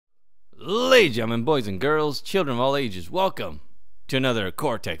Ladies and gentlemen, boys and girls, children of all ages, welcome to another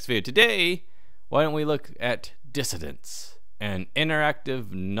Cortex video. Today, why don't we look at Dissonance, an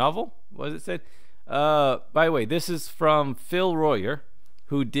interactive novel? What does it say? By the way, this is from Phil Royer,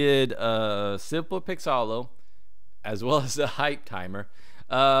 who did Simple Pixalo, as well as the Hype Timer.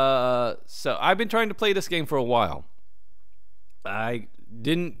 So I've been trying to play this game for a while. I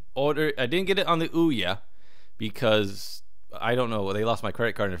didn't get it on the Ouya because I don't know, they lost my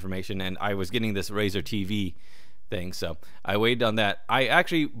credit card information and I was getting this Razer TV thing, so I waited on that. I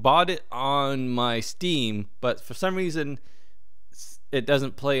actually bought it on my Steam, but for some reason it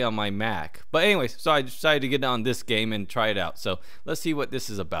doesn't play on my Mac. But anyways, so I decided to get on this game and try it out. So let's see what this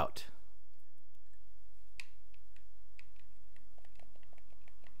is about.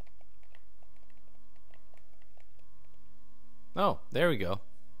 Oh, there we go.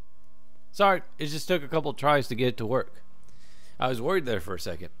 Sorry, it just took a couple tries to get it to work. I was worried there for a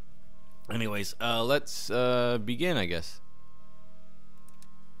second. Anyways, let's begin, I guess.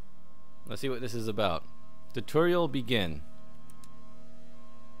 Let's see what this is about. Tutorial begin.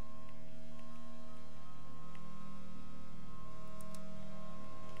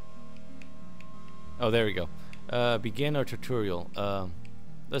 Oh, there we go. Begin our tutorial.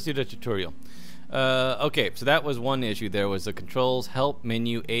 Let's do the tutorial. Okay, so that was one issue. There was the controls, help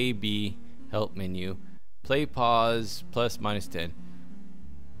menu, A, B, help menu, play, pause, plus, minus 10.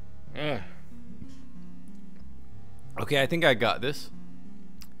 Okay, I think I got this.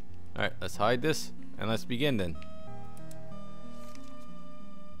 Alright, let's hide this, and let's begin then.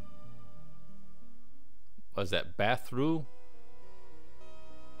 What is that, bathroom?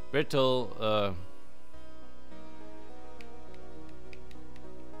 Brittle,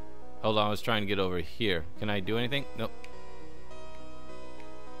 hold on, I was trying to get over here. Can I do anything? Nope.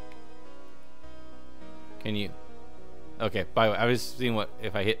 Can you? Okay, by the way, I was seeing what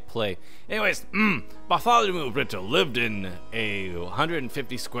if I hit play. Anyways, Bartholomew Brittle lived in a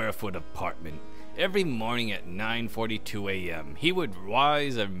 150 square foot apartment. Every morning at 9:42 a.m. he would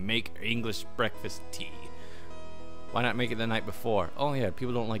rise and make English breakfast tea. Why not make it the night before? Oh yeah,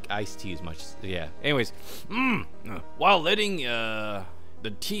 people don't like iced tea as much. Yeah. Anyways, while letting the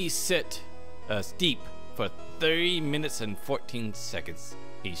tea sit steep for 30 minutes and 14 seconds,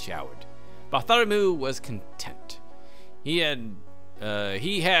 he showered. Bartholomew was content. He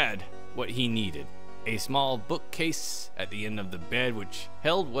had what he needed. A small bookcase at the end of the bed which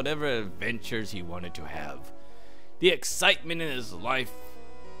held whatever adventures he wanted to have. The excitement in his life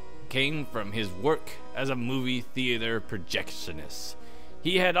came from his work as a movie theater projectionist.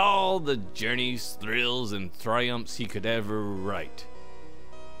 He had all the journeys, thrills, and triumphs he could ever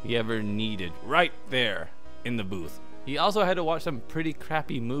needed right there in the booth. He also had to watch some pretty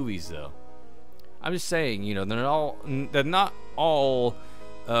crappy movies though. I'm just saying, you know, they're not all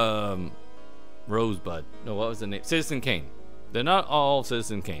Rosebud. No, what was the name? Citizen Kane. They're not all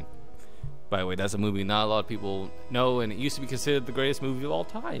Citizen Kane. By the way, that's a movie not a lot of people know, and it used to be considered the greatest movie of all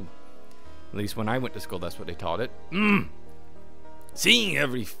time. At least when I went to school, that's what they taught it. Seeing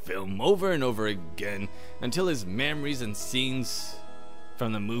every film over and over again until his memories and scenes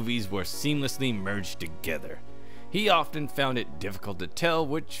from the movies were seamlessly merged together. He often found it difficult to tell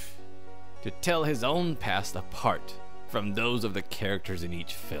his own past apart from those of the characters in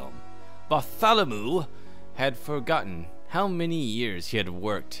each film. Bartholomew had forgotten how many years he had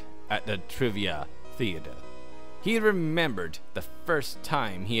worked at the Trivia Theater. He remembered the first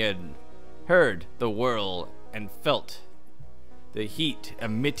time he had heard the whirl and felt the heat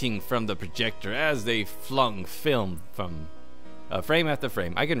emitting from the projector as they flung film from frame after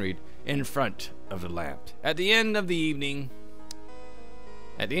frame, I can read, in front of the lamp. At the end of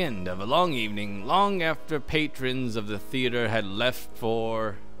a long evening, long after patrons of the theater had left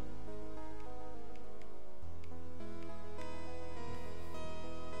for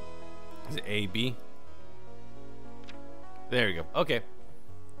is it A, B? There you go. Okay.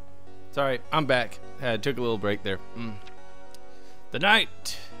 Sorry, I'm back. Took a little break there. The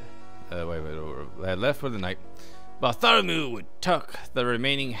night had left for the night. Bartholomew would tuck the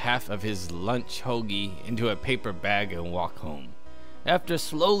remaining half of his lunch hoagie into a paper bag and walk home. After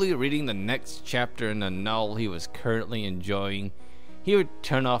slowly reading the next chapter in the novel he was currently enjoying, he would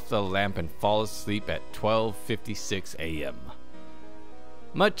turn off the lamp and fall asleep at 12:56 a.m.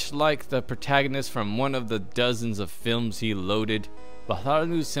 Much like the protagonist from one of the dozens of films he loaded,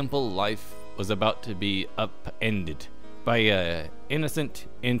 Bartholomew's simple life was about to be upended by an innocent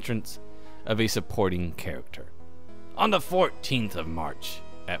entrance of a supporting character. On the 14th of March,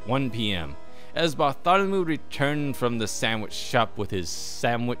 at 1 p.m., as Bartholomew returned from the sandwich shop with his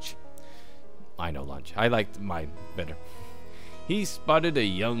sandwich, I know lunch, I liked mine better, he spotted a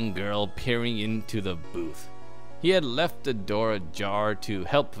young girl peering into the booth. He had left the door ajar to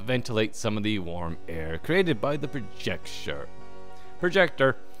help ventilate some of the warm air created by the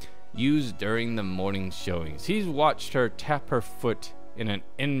projector used during the morning showings. He's watched her tap her foot in an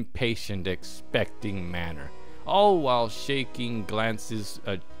impatient, expecting manner, all while sneaking glances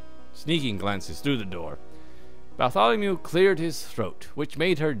through the door. Bartholomew cleared his throat, which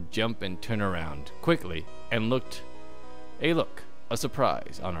made her jump and turn around quickly and looked a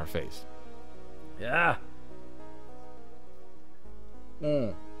surprise on her face. Yeah.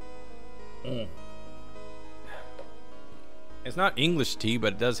 It's not English tea,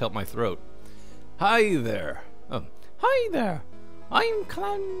 but it does help my throat. Hi there. Oh, hi there. I'm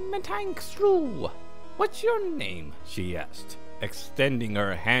Clementine Crew. What's your name? She asked, extending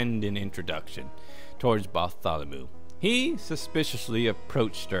her hand in introduction towards Bartholomew. He suspiciously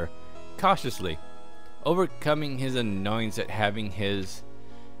approached her, cautiously, overcoming his annoyance at having his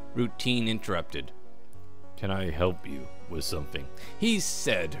routine interrupted. Can I help you with something? He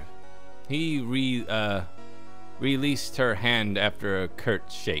said. He released her hand after a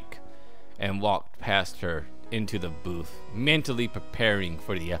curt shake and walked past her into the booth, mentally preparing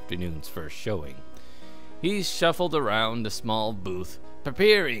for the afternoon's first showing. He shuffled around the small booth,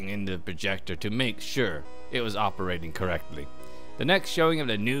 preparing in the projector to make sure it was operating correctly. The next showing of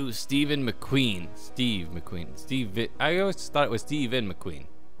the new Steve McQueen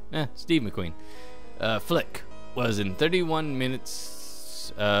flick was in 31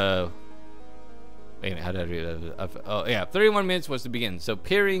 minutes. Wait a minute, how did I read that? 31 minutes was to begin. So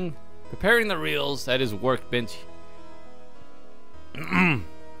preparing the reels at his workbench.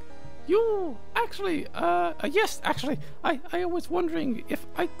 Yes, actually, I was wondering if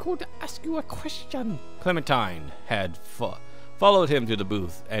I could ask you a question. Clementine had followed him to the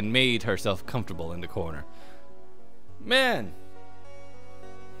booth and made herself comfortable in the corner. Man.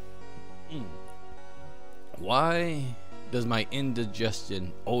 Why does my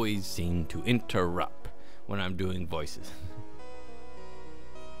indigestion always seem to interrupt when I'm doing voices?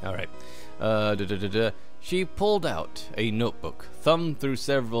 Alright. She pulled out a notebook, thumbed through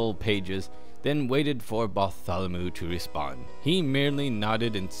several pages, then waited for Bartholomew to respond. He merely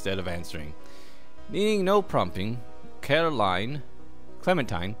nodded instead of answering. Needing no prompting, Clementine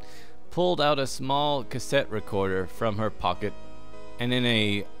pulled out a small cassette recorder from her pocket and in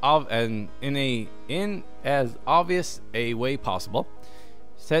as obvious a way possible,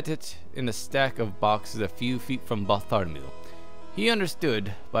 set it in a stack of boxes a few feet from Bartholomew. He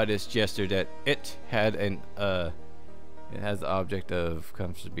understood by this gesture that it has the object of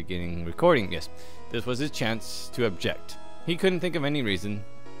comes to beginning recording. Yes, this was his chance to object. He couldn't think of any reason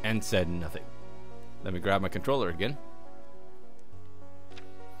and said nothing. Let me grab my controller again.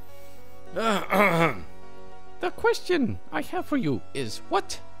 The question I have for you is,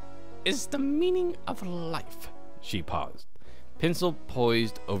 what is the meaning of life? She paused, pencil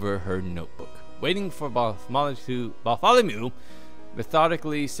poised over her notebook, waiting for Bartholomew,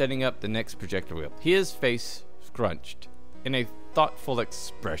 methodically setting up the next projector wheel. His face scrunched in a thoughtful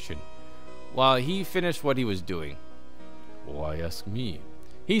expression while he finished what he was doing. Why ask me?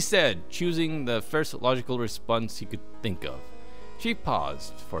 He said, choosing the first logical response he could think of. She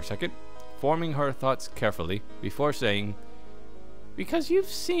paused for a second, forming her thoughts carefully before saying, because you've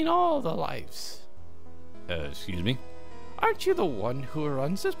seen all the lives. Excuse me? Aren't you the one who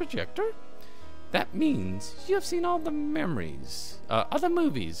runs this projector? That means you have seen all the memories, other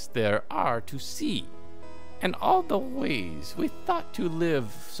movies there are to see, and all the ways we thought to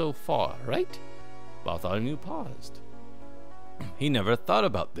live so far, right? Bartholomew paused. He never thought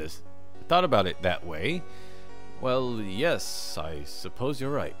about it that way. Well, yes, I suppose you're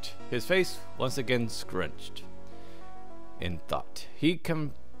right. His face once again scrunched in thought.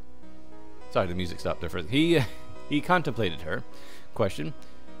 Sorry, the music stopped there for a second. He contemplated her question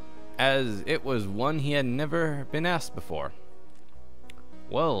as it was one he had never been asked before.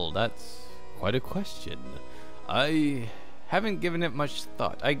 Well, that's quite a question. I haven't given it much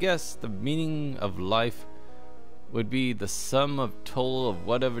thought. I guess the meaning of life would be the sum of total of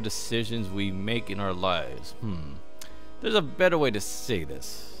whatever decisions we make in our lives. There's a better way to say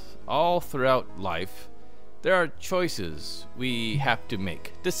this. All throughout life, there are choices we have to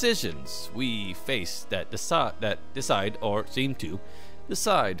make, decisions we face that decide or seem to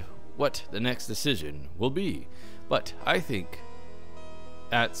decide what the next decision will be. But I think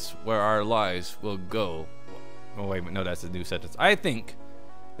that's where our lives will go. Oh wait, no, that's a new sentence. I think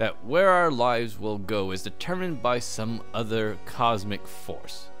that where our lives will go is determined by some other cosmic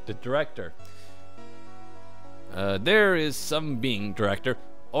force. The director. There is some being, director,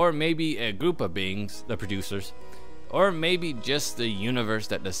 or maybe a group of beings, the producers, Or maybe just the universe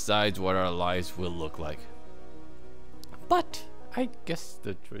that decides what our lives will look like. But I guess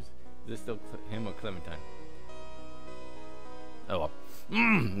the choice is this still him or Clementine? Oh well.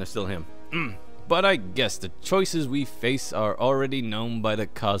 That's still him. But I guess the choices we face are already known by the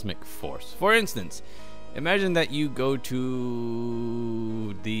cosmic force. For instance, imagine that you go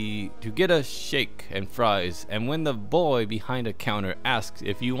to get a shake and fries, and when the boy behind a counter asks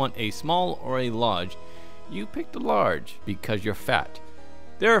if you want a small or a large, you pick the large because you're fat.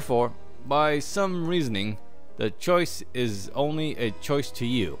 Therefore, by some reasoning, the choice is only a choice to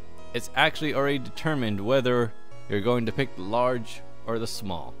you. It's actually already determined whether you're going to pick the large or the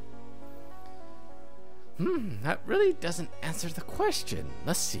small. That really doesn't answer the question.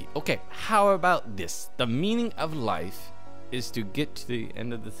 Let's see. Okay, how about this? The meaning of life is to get to the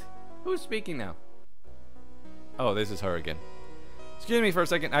end of this. Who's speaking now? Oh, this is her again. Excuse me for a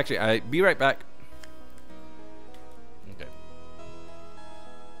second. Actually, I'll be right back. Okay.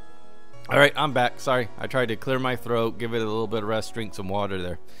 Alright, I'm back. Sorry. I tried to clear my throat, give it a little bit of rest, drink some water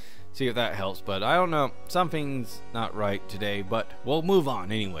there. See if that helps, but I don't know. Something's not right today, but we'll move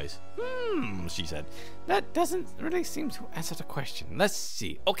on anyways. She said. That doesn't really seem to answer the question. Let's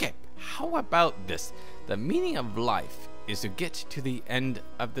see. Okay, how about this? The meaning of life is to get to the end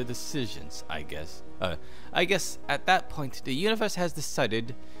of the decisions, I guess. I guess at that point, the universe has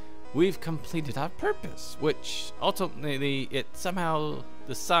decided we've completed our purpose, which ultimately it somehow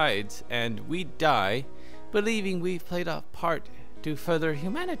decides, and we die, believing we've played a part to further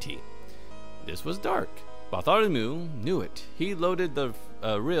humanity. This was dark. Bartholomew knew it. He loaded the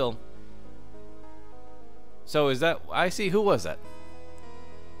reel. So is that... I see. Who was that?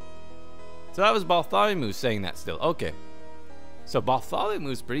 So that was Bartholomew saying that still. Okay. So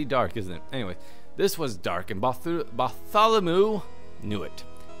Bartholomew's pretty dark, isn't it? Anyway, this was dark, and Bartholomew knew it.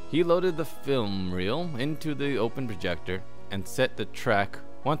 He loaded the film reel into the open projector and set the track.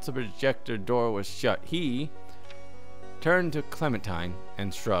 Once the projector door was shut, he turned to Clementine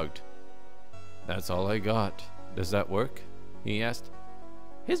and shrugged. That's all I got. Does that work? He asked.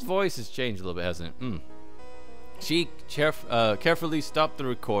 His voice has changed a little bit, hasn't it? She carefully stopped the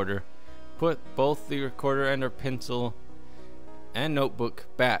recorder, put both the recorder and her pencil and notebook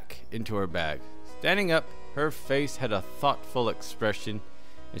back into her bag. Standing up, her face had a thoughtful expression,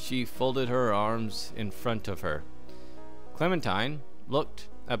 and she folded her arms in front of her. Clementine looked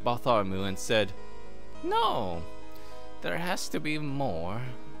at Bartholomew and said, "No, there has to be more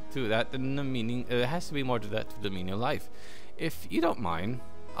to that than the meaning. There has to be more to that to the meaning of life. If you don't mind,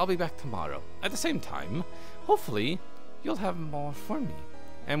 I'll be back tomorrow. At the same time, hopefully, you'll have more for me."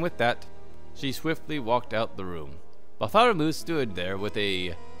 And with that, she swiftly walked out the room. Bartholomew stood there with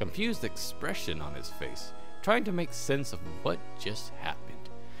a confused expression on his face, trying to make sense of what just happened.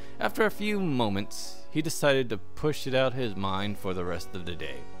 After a few moments, he decided to push it out his mind for the rest of the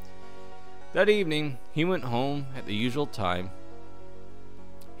day. That evening, he went home at the usual time.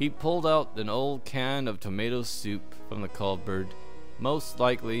 He pulled out an old can of tomato soup from the cupboard, most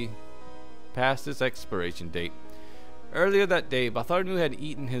likely past its expiration date. Earlier that day, Bartholomew had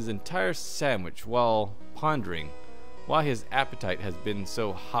eaten his entire sandwich while pondering why his appetite has been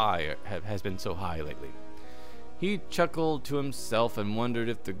so high lately. He chuckled to himself and wondered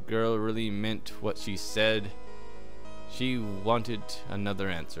if the girl really meant what she said. She wanted another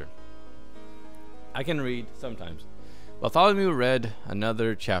answer. I can read sometimes. Bartholomew read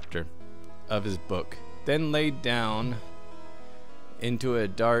another chapter of his book, then laid down into a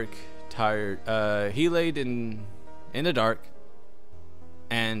dark, tired. He laid in the dark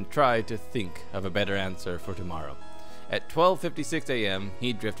and tried to think of a better answer for tomorrow. At 12:56 a.m.,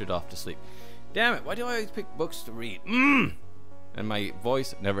 he drifted off to sleep. Damn it! Why do I always pick books to read? And my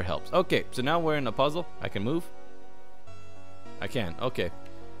voice never helps. Okay, so now we're in a puzzle. I can move. I can. Okay.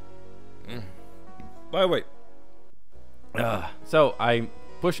 By the way. So I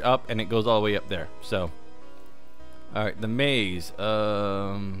push up and it goes all the way up there. So, all right, the maze.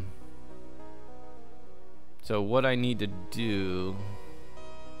 So what I need to do?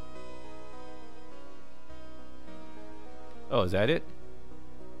 Oh, is that it?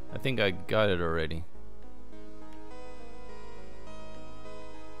 I think I got it already.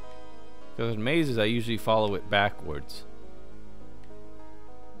 Because with mazes, I usually follow it backwards.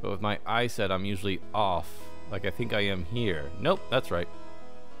 But with my eyesight, I'm usually off. Like I think I am here. Nope, that's right.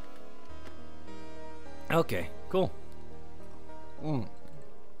 Okay, cool.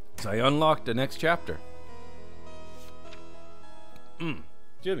 So I unlocked the next chapter.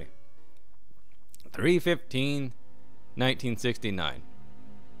 Excuse me. 3/15/1969.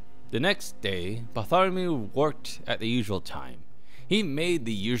 The next day, Bartholomew worked at the usual time. He made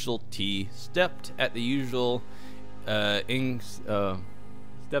the usual tea, stepped at the usual stepped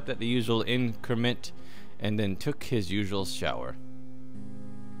at the usual increment, and then took his usual shower.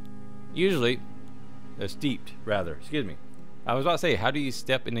 Steeped, rather. Excuse me. I was about to say, how do you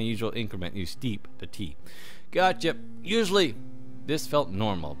step in the usual increment? You steep the tea. Gotcha. Usually, this felt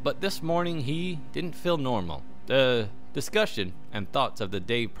normal, but this morning he didn't feel normal. The discussion and thoughts of the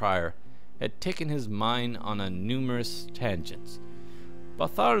day prior had taken his mind on numerous tangents.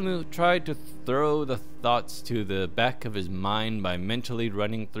 Bartholomew tried to throw the thoughts to the back of his mind by mentally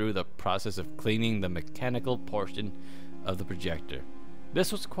running through the process of cleaning the mechanical portion of the projector.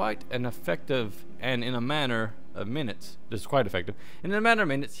 This was quite an effective, and in a matter of minutes,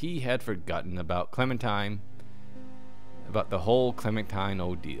 he had forgotten about Clementine, about the whole Clementine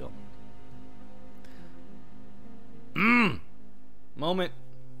ordeal. Moment.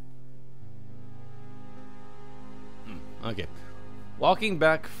 Okay. Walking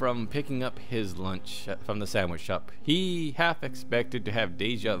back from picking up his lunch from the sandwich shop, he half expected to have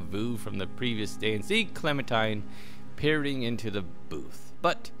deja vu from the previous day and see Clementine peering into the booth.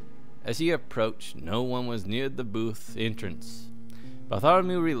 But as he approached, no one was near the booth entrance.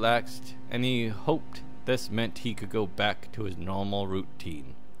 Bartholomew relaxed, and he hoped this meant he could go back to his normal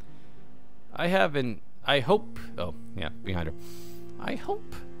routine. I hope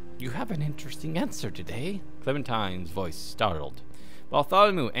you have an interesting answer today, Clementine's voice startled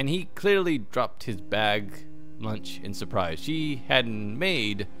Bartholomew, and he clearly dropped his bag lunch in surprise. She had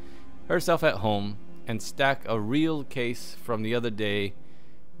made herself at home and stacked a real case from the other day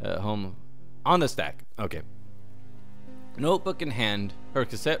home on the stack. Okay. Notebook in hand, her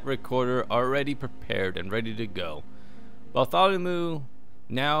cassette recorder already prepared and ready to go. Bartholomew,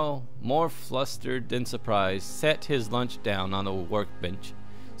 now more flustered than surprised, set his lunch down on the workbench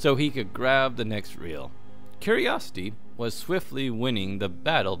so he could grab the next reel. Curiosity was swiftly winning the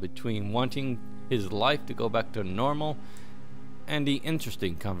battle between wanting his life to go back to normal and the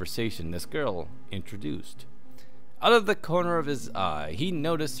interesting conversation this girl introduced. Out of the corner of his eye, he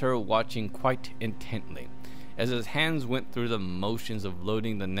noticed her watching quite intently as his hands went through the motions of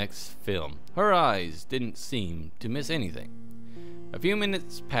loading the next film. Her eyes didn't seem to miss anything. A few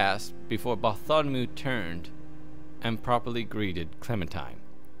minutes passed before Bartholomew turned and properly greeted Clementine.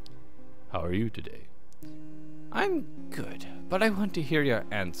 "How are you today?" "I'm good, but I want to hear your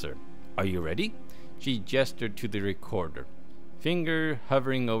answer. Are you ready?" She gestured to the recorder. Finger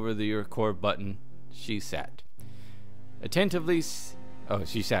hovering over the record button, she sat.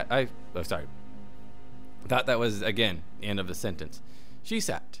 Thought that was, again, the end of the sentence. She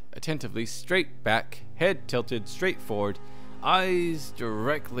sat, attentively straight back, head tilted straight forward, eyes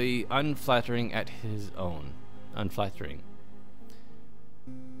directly unflattering at his own. Unflattering.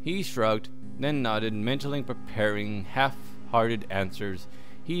 He shrugged, then nodded, mentally preparing half-hearted answers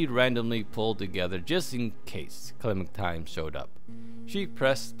he'd randomly pulled together just in case Clementine showed up. She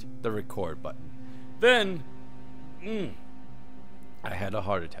pressed the record button. Then, I had a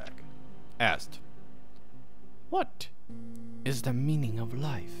heart attack. Asked, "What is the meaning of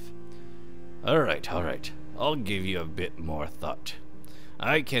life?" All right. I'll give you a bit more thought.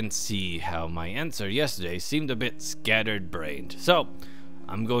 I can see how my answer yesterday seemed a bit scattered-brained, so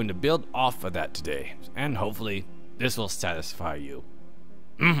I'm going to build off of that today, and hopefully this will satisfy you.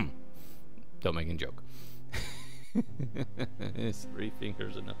 Don't make a joke. It's 3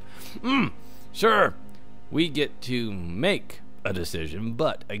 fingers enough. Sure, we get to make a decision,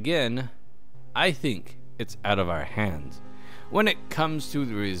 but again, I think it's out of our hands when it comes to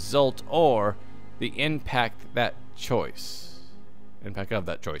the result or the impact of that choice.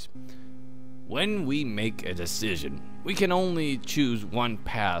 When we make a decision, we can only choose one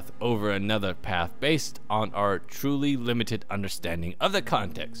path over another path based on our truly limited understanding of the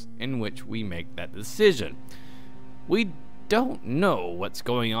context in which we make that decision. We don't know what's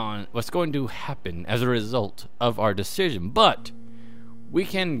going to happen as a result of our decision, but we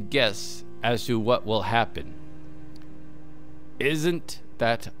can guess as to what will happen. Isn't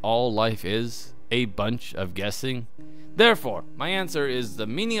that all life is? A bunch of guessing? Therefore, my answer is the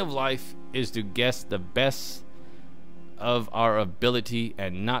meaning of life is to guess the best of our ability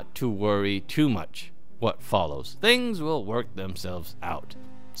and not to worry too much what follows. Things will work themselves out.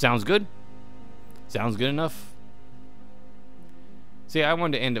 Sounds good? Sounds good enough? See, I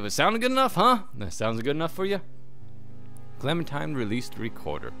wanted to end it with sounding good enough, huh? That sounds good enough for you? Clementine released the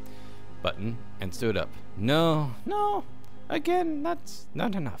recorder button and stood up. No, again, that's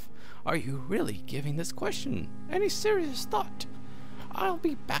not enough. Are you really giving this question any serious thought? I'll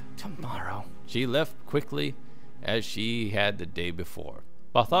be back tomorrow. She left quickly as she had the day before.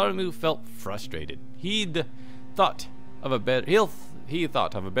 Bartholomew felt frustrated. He thought of a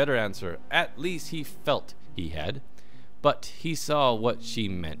better answer. At least he felt he had. but he saw what she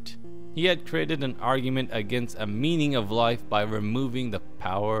meant. He had created an argument against a meaning of life by removing the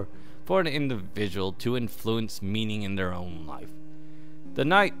power for an individual to influence meaning in their own life.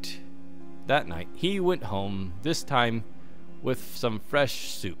 That night, he went home, this time with some fresh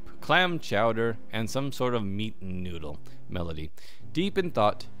soup, clam chowder, and some sort of meat and noodle melody. Deep in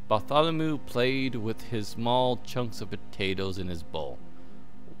thought, Bartholomew played with his small chunks of potatoes in his bowl.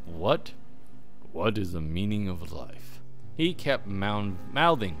 What is the meaning of life? He kept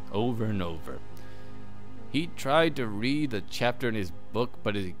mouthing over and over. He tried to read the chapter in his book,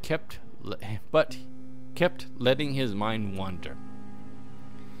 but he kept letting his mind wander.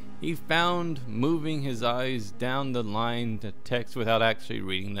 He found moving his eyes down the line to text without actually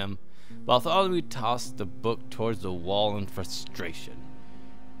reading them. Bartholomew tossed the book towards the wall in frustration.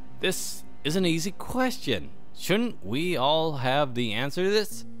 This is an easy question. Shouldn't we all have the answer to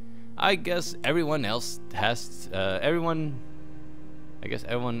this? I guess everyone else doesn't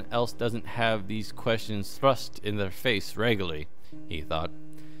have these questions thrust in their face regularly, he thought.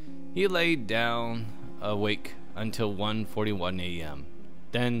 He lay down awake until 1:41 a.m.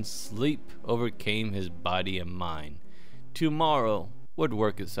 Then sleep overcame his body and mind. Tomorrow would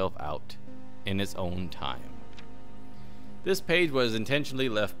work itself out in its own time. This page was intentionally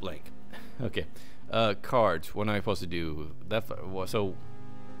left blank. Okay. Cards. What am I supposed to do? So,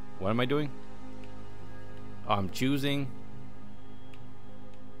 what am I doing? I'm choosing.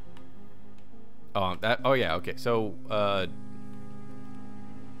 Oh yeah, okay. So,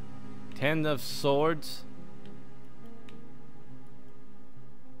 10 of Swords.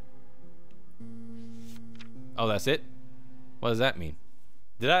 Oh, that's it? What does that mean?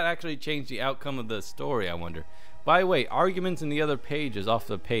 Did that actually change the outcome of the story, I wonder? By the way, arguments in the other page is off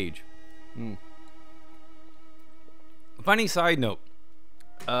the page. Funny side note.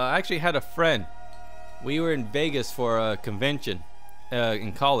 I actually had a friend. We were in Vegas for a convention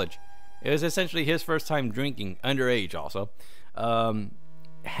in college. It was essentially his first time drinking, underage also.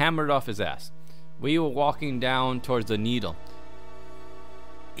 Hammered off his ass. We were walking down towards the Needle.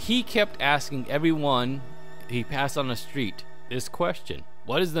 He kept asking everyone he passed on the street this question: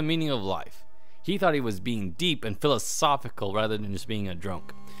 what is the meaning of life? He thought he was being deep and philosophical rather than just being a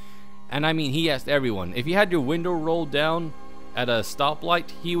drunk. And I mean, he asked everyone. If you had your window rolled down at a stoplight,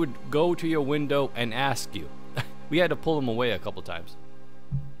 he would go to your window and ask you. We had to pull him away a couple times.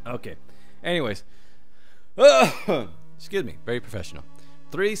 Okay. Anyways. Excuse me. Very professional.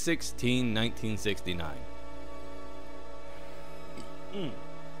 3/16/1969.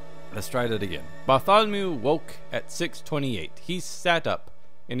 Let's try that again. Bartholomew woke at 6:28. He sat up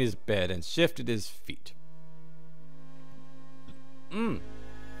in his bed and shifted his feet.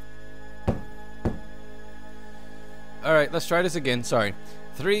 Alright, let's try this again. Sorry.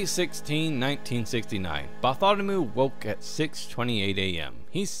 3/16/1969. Bartholomew woke at 6:28 a.m.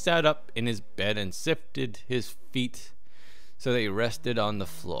 He sat up in his bed and shifted his feet so they rested on the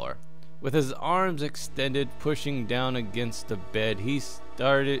floor. With his arms extended, pushing down against the bed, he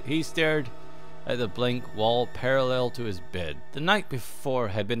stared at the blank wall parallel to his bed. The night before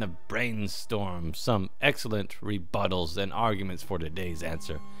had been a brainstorm, some excellent rebuttals and arguments for today's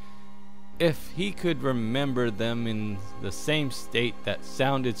answer. If he could remember them in the same state that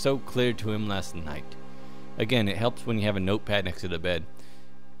sounded so clear to him last night. Again, it helps when you have a notepad next to the bed.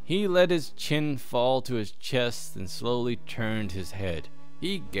 He let his chin fall to his chest and slowly turned his head.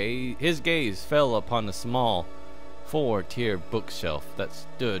 His gaze fell upon a small 4-tier bookshelf that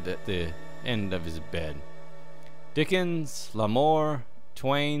stood at the end of his bed. Dickens, L'Amour,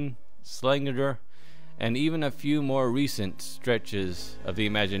 Twain, Salinger, and even a few more recent stretches of the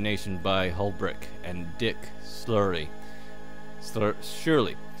imagination by Holbrook and Dick Surely.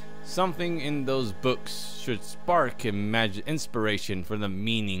 Something in those books should spark inspiration for the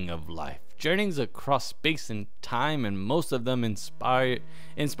meaning of life. Journeys across space and time, and most of them inspired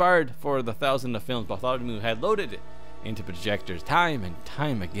for the thousands of films Bartholomew had loaded into projectors time and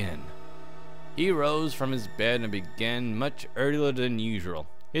time again. He rose from his bed and began much earlier than usual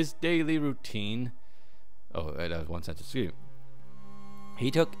his daily routine. Oh, that was one sentence. Excuse me. He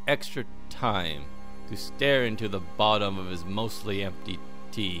took extra time to stare into the bottom of his mostly empty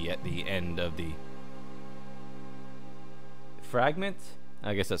tea at the end of the fragments.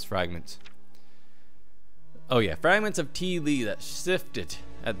 I guess that's fragments. Oh yeah, fragments of tea leaf that sifted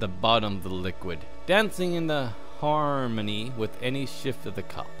at the bottom of the liquid, dancing in the harmony with any shift of the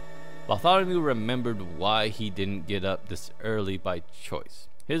cup. Bartholomew remembered why he didn't get up this early by choice.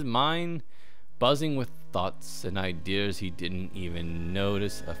 His mind buzzing with thoughts and ideas he didn't even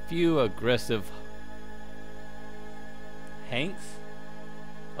notice. A few aggressive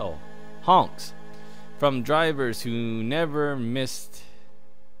honks from drivers who nearly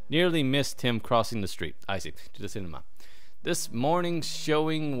missed him crossing the street. I see, to the cinema. This morning's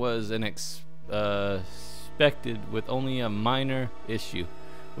showing was expected with only a minor issue,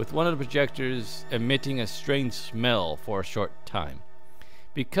 with one of the projectors emitting a strange smell for a short time.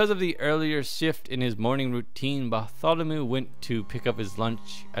 Because of the earlier shift in his morning routine, Bartholomew went to pick up his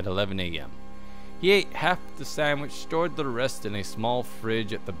lunch at 11 a.m. He ate half the sandwich, stored the rest in a small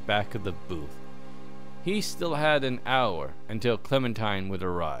fridge at the back of the booth. He still had an hour until Clementine would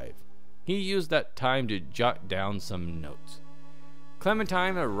arrive. He used that time to jot down some notes.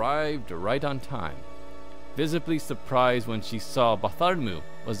 Clementine arrived right on time, visibly surprised when she saw Bartholomew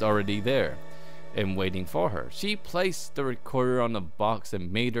was already there and waiting for her. She placed the recorder on the box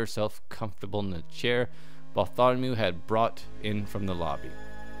and made herself comfortable in the chair Bartholomew had brought in from the lobby.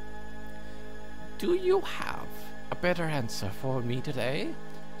 "Do you have a better answer for me today?"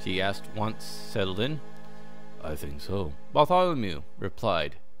 she asked once settled in. "I think so," Bartholomew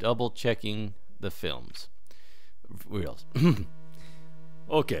replied, double-checking the reels.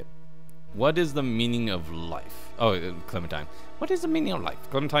 "Okay, what is the meaning of life?" Oh, Clementine. "What is the meaning of life?"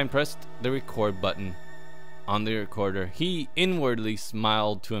 Clementine pressed the record button on the recorder. He inwardly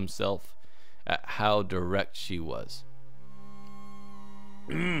smiled to himself at how direct she was.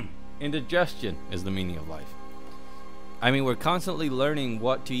 Indigestion is the meaning of life. I mean, we're constantly learning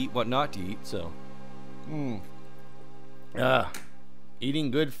what to eat, what not to eat, so...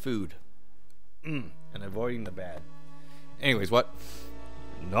 eating good food. And avoiding the bad. Anyways, what?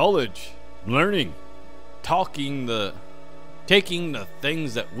 Knowledge. Learning. Taking the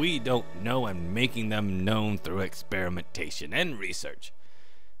things that we don't know and making them known through experimentation and research.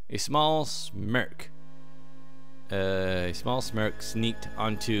 A small smirk sneaked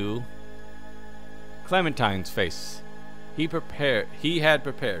onto Clementine's face. He had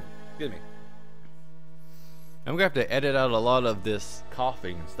prepared. Excuse me. I'm gonna have to edit out a lot of this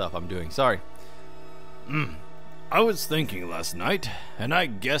coughing and stuff I'm doing. Sorry. I was thinking last night, and I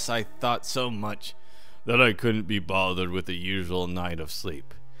guess I thought so much that I couldn't be bothered with the usual night of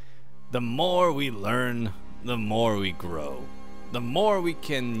sleep. The more we learn, the more we grow. The more we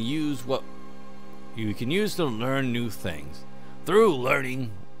can use what you can use to learn new things. Through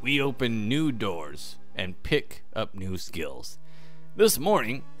learning, we open new doors and pick up new skills. This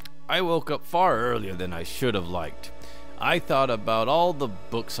morning, I woke up far earlier than I should have liked. I thought about all the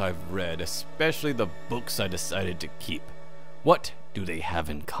books I've read, especially the books I decided to keep. What do they have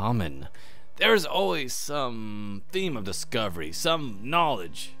in common? There's always some theme of discovery, some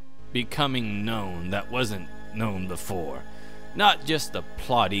knowledge becoming known that wasn't known before. Not just the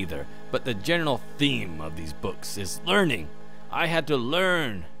plot either, but the general theme of these books is learning. I had to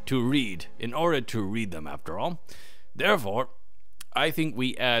learn to read in order to read them, after all. Therefore, I think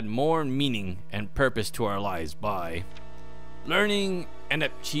we add more meaning and purpose to our lives by learning and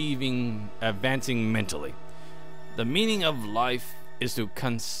advancing mentally. The meaning of life is to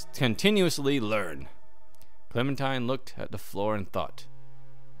continuously learn. Clementine looked at the floor and thought,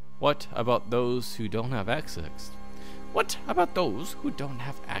 what about those who don't have access? What about those who don't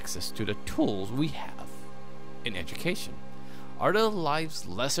have access to the tools we have in education? Are their lives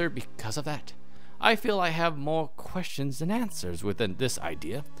lesser because of that? I feel I have more questions than answers within this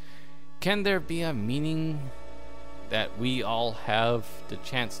idea. Can there be a meaning that we all have the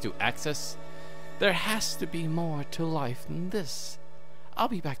chance to access? There has to be more to life than this. I'll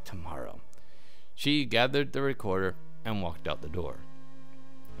be back tomorrow. She gathered the recorder and walked out the door.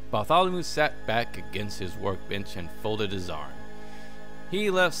 Bartholomew sat back against his workbench and folded his arm. He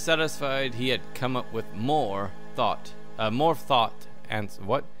left satisfied he had come up with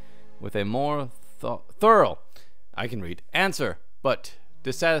with a more thorough answer, but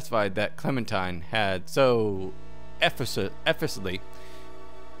dissatisfied that Clementine had so effortlessly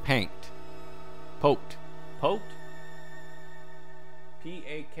poked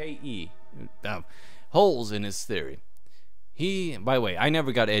P-A-K-E holes in his theory. By the way, I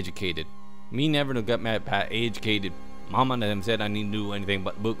never got educated. Me never got mad at educated. Mama and them said I didn't do anything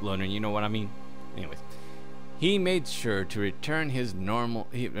but book learning, you know what I mean? Anyways, he made sure to return his normal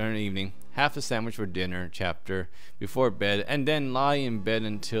evening, half a sandwich for dinner, chapter before bed, and then lie in bed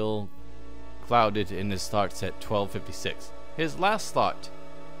until clouded in his thoughts at 12:56. His last thought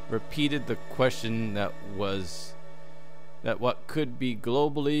repeated the question that what could be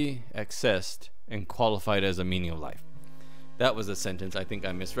globally accessed and qualified as a meaning of life. That was a sentence I think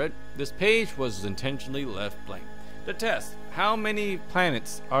I misread. This page was intentionally left blank. The test. How many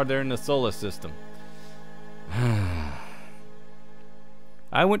planets are there in the solar system?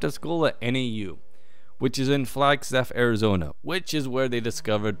 I went to school at NAU, which is in Flagstaff, Arizona, which is where they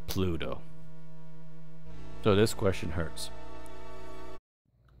discovered Pluto. So this question hurts.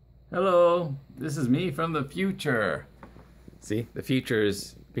 Hello, this is me from the future. See, the future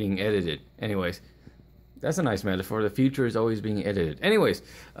is being edited. Anyways, that's a nice metaphor. The future is always being edited. Anyways,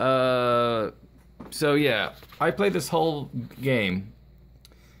 so yeah, I played this whole game.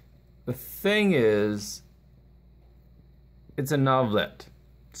 The thing is, it's a novelette.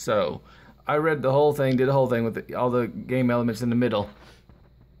 So I read the whole thing, did the whole thing with all the game elements in the middle.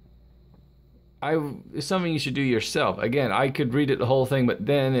 It's something you should do yourself. Again, I could read it the whole thing, but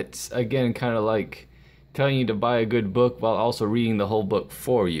then it's, again, kind of like telling you to buy a good book while also reading the whole book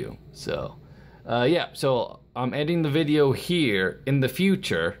for you. So, yeah, so I'm ending the video here in the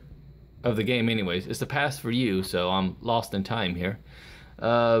future of the game anyways. It's the past for you, so I'm lost in time here.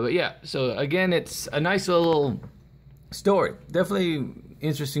 But yeah, so again, it's a nice little story. Definitely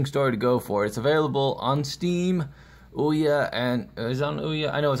interesting story to go for. It's available on Steam, Ouya, and is on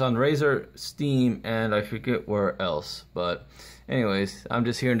Ouya. I know it's on Razer, Steam, and I forget where else. But anyways, I'm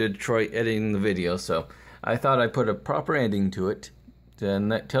just here in Detroit editing the video, so I thought I'd put a proper ending to it,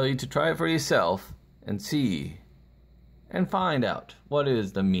 to tell you to try it for yourself and see and find out what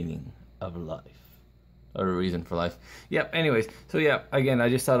is the meaning of life. Or a reason for life. Yep, anyways, so yeah, again, I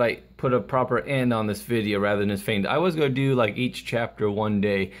just thought I'd put a proper end on this video rather than just feigned. I was going to do like each chapter one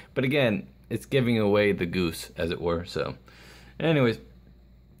day, but again, it's giving away the goose, as it were. So anyways,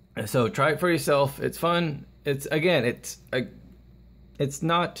 so try it for yourself. It's fun. It's, again, it's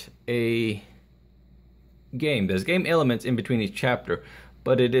not a game. There's game elements in between each chapter,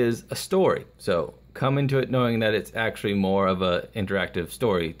 but it is a story. So come into it knowing that it's actually more of a interactive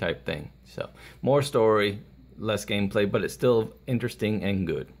story type thing. So more story, less gameplay, but it's still interesting and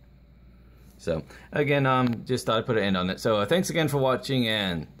good. So again, just thought I'd put an end on it. So thanks again for watching,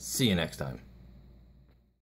 and see you next time.